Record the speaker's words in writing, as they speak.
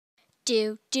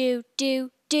Do.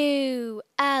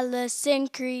 Allison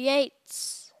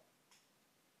creates.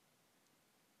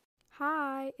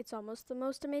 Hi, it's almost the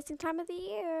most amazing time of the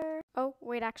year. Oh,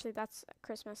 wait, actually, that's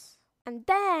Christmas. And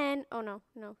then, oh no,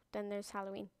 then there's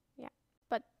Halloween. Yeah.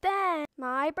 But then,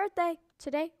 my birthday.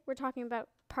 Today, we're talking about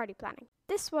party planning.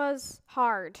 This was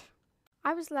hard.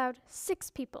 I was allowed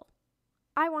 6 people.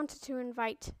 I wanted to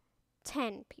invite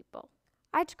 10 people.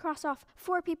 I had to cross off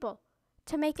 4 people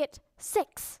to make it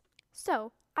 6.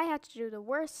 So, I had to do the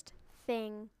worst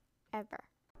thing ever.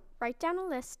 Write down a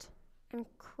list and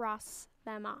cross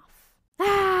them off.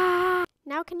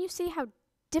 Now can you see how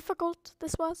difficult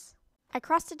this was? I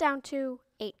crossed it down to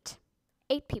 8.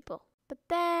 8 people. But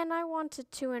then I wanted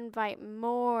to invite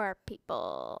more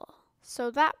people.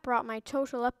 So that brought my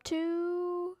total up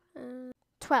to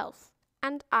 12.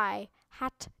 And I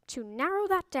had to narrow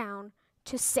that down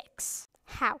to 6.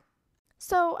 How?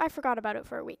 So I forgot about it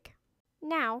for a week.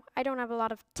 Now I don't have a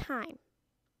lot of time.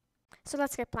 So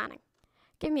let's get planning.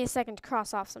 Give me a second to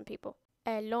cross off some people.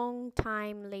 A long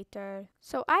time later.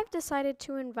 So I've decided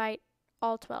to invite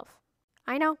all 12.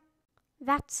 I know.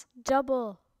 That's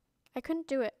double. I couldn't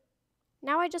do it.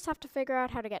 Now I just have to figure out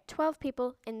how to get 12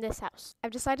 people in this house. I've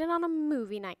decided on a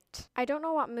movie night. I don't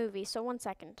know what movie, so 1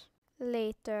 second.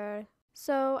 Later.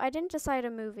 So I didn't decide a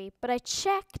movie, but I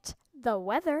checked the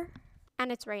weather.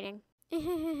 And it's raining.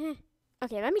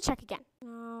 Okay, let me check again.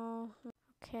 Oh,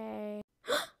 okay.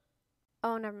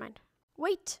 Oh, never mind.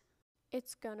 Wait.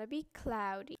 It's gonna be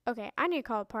cloudy. Okay, I need to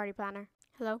call a party planner.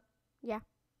 Hello? Yeah.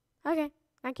 Okay,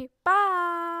 thank you.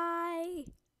 Bye!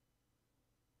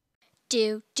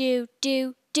 Do.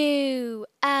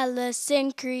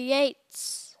 Allison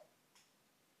creates.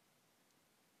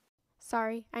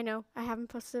 Sorry, I know, I haven't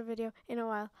posted a video in a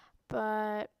while,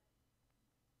 but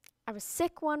I was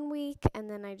sick one week and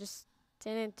then I just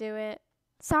didn't do it.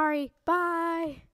 Sorry, bye!